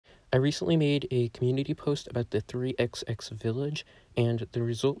I recently made a community post about the 3XX village, and the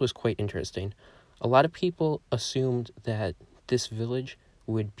result was quite interesting. A lot of people assumed that this village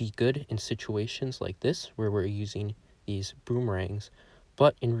would be good in situations like this, where we're using these boomerangs,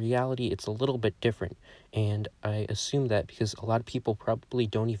 but in reality, it's a little bit different, and I assume that because a lot of people probably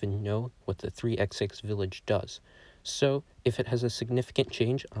don't even know what the 3XX village does. So, if it has a significant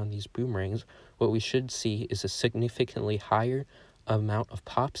change on these boomerangs, what we should see is a significantly higher amount of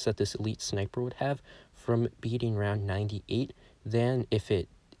pops that this elite sniper would have from beating round 98 than if it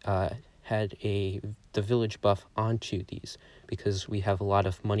had the village buff onto these, because we have a lot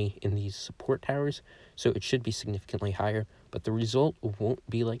of money in these support towers, so it should be significantly higher, but the result won't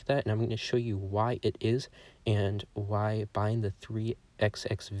be like that, and I'm going to show you why it is and why buying the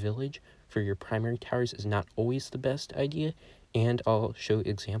 3XX village for your primary towers is not always the best idea, and I'll show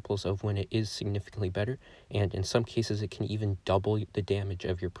examples of when it is significantly better, and in some cases it can even double the damage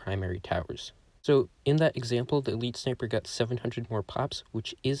of your primary towers. So in that example, the elite sniper got 700 more pops,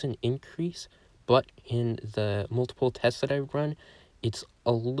 which is an increase, but in the multiple tests that I've run, it's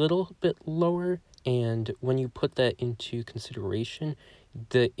a little bit lower, and when you put that into consideration,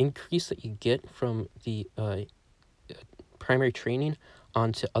 the increase that you get from the primary training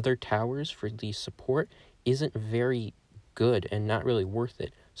onto other towers for the support isn't very good and not really worth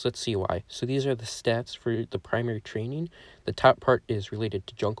it. So let's see why. So these are the stats for the primary training. The top part is related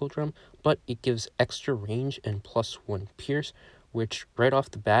to Jungle Drum, but it gives extra range and +1 pierce, which right off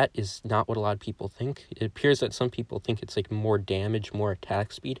the bat is not what a lot of people think. It appears that some people think it's like more damage, more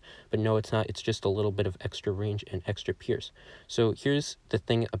attack speed, but no, it's not. It's just a little bit of extra range and extra pierce. So here's the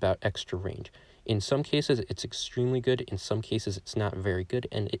thing about extra range. In some cases, it's extremely good. In some cases, it's not very good.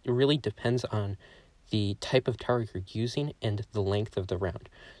 And it really depends on the type of tower you're using and the length of the round.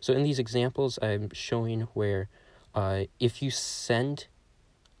 So in these examples, I'm showing where if you send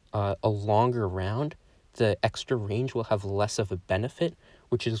a longer round, the extra range will have less of a benefit,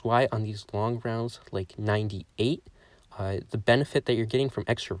 which is why on these long rounds like 98, the benefit that you're getting from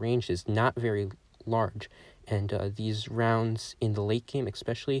extra range is not very large. And these rounds in the late game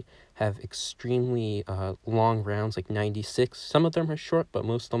especially have extremely long rounds like 96. Some of them are short, but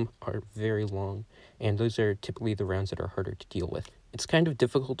most of them are very long. And those are typically the rounds that are harder to deal with. It's kind of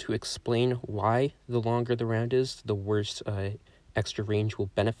difficult to explain why the longer the round is, the worse extra range will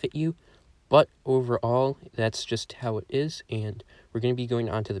benefit you. But overall, that's just how it is. And we're going to be going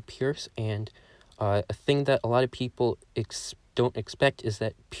on to the Pierce. And a thing that a lot of people don't expect is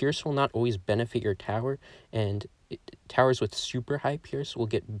that Pierce will not always benefit your tower, and towers with super high Pierce will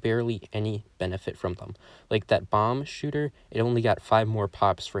get barely any benefit from them. Like that bomb shooter, it only got 5 more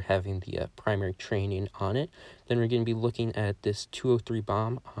pops for having the primary training on it. Then we're going to be looking at this 203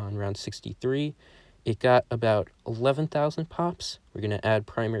 bomb on round 63. It got about 11,000 pops. We're going to add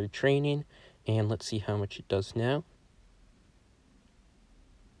primary training, and let's see how much it does now.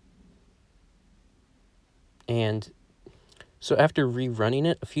 And so after rerunning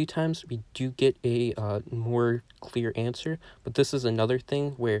it a few times, we do get a more clear answer, but this is another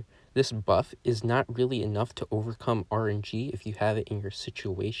thing where this buff is not really enough to overcome RNG if you have it in your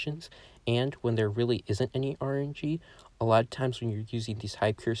situations, and when there really isn't any RNG, a lot of times when you're using these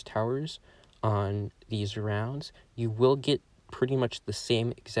high pierce towers on these rounds, you will get pretty much the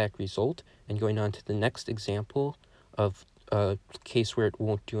same exact result. And going on to the next example of a case where it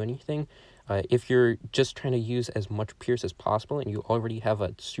won't do anything, if you're just trying to use as much pierce as possible and you already have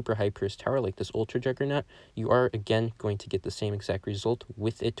a super high pierce tower like this Ultra Juggernaut, you are again going to get the same exact result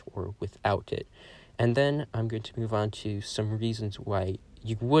with it or without it. And then I'm going to move on to some reasons why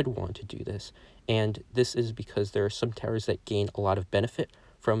you would want to do this. And this is because there are some towers that gain a lot of benefit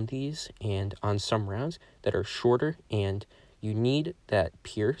from these, and on some rounds that are shorter and you need that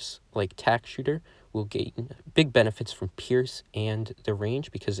pierce, like Tack Shooter will gain big benefits from pierce and the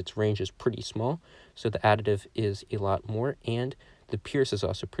range because its range is pretty small, so the additive is a lot more, and the pierce is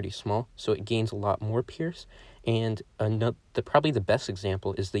also pretty small, so it gains a lot more pierce. And probably the best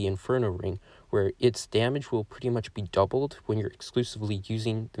example is the Inferno Ring, where its damage will pretty much be doubled when you're exclusively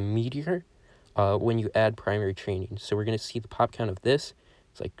using the Meteor when you add primary training. So we're going to see the pop count of this.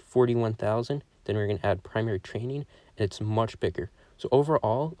 It's like 41,000. Then we're going to add primary training, and it's much bigger. So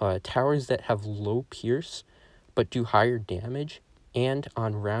overall, towers that have low pierce but do higher damage, and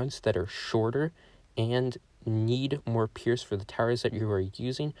on rounds that are shorter and need more pierce for the towers that you are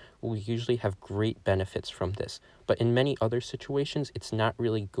using, will usually have great benefits from this. But in many other situations, it's not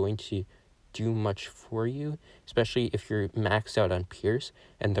really going to do much for you, especially if you're maxed out on pierce,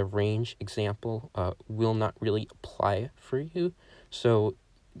 and the range example will not really apply for you. So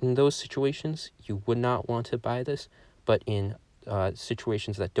in those situations, you would not want to buy this, but in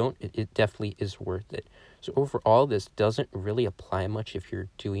situations that don't, it definitely is worth it. So overall, this doesn't really apply much if you're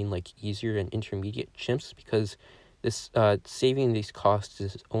doing like easier and intermediate chimps, because this saving these costs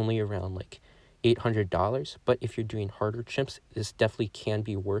is only around like $800. But if you're doing harder chimps, this definitely can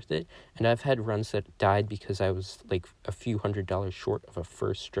be worth it. And I've had runs that died because I was like a few $100s short of a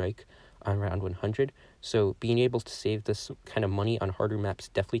first strike on round 100. So being able to save this kind of money on harder maps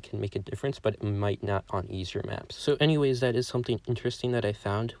definitely can make a difference, but it might not on easier maps. So anyways, that is something interesting that I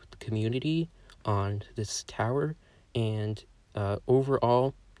found with the community on this tower. And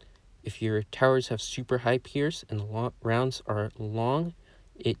overall, if your towers have super high pierce and the rounds are long,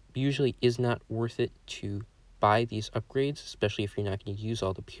 it usually is not worth it to buy these upgrades, especially if you're not going to use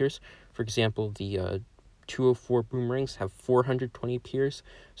all the pierce. For example, the 204 boomerangs have 420 pierce,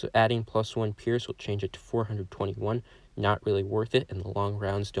 so adding +1 pierce will change it to 421. Not really worth it, and the long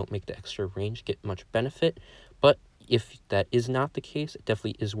rounds don't make the extra range get much benefit. But if that is not the case, it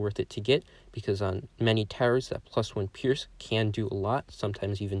definitely is worth it to get, because on many towers, that +1 pierce can do a lot,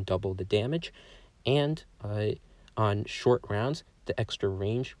 sometimes even double the damage. And on short rounds, the extra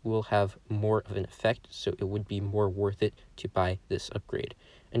range will have more of an effect, so it would be more worth it to buy this upgrade.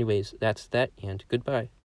 Anyways, that's that, and goodbye.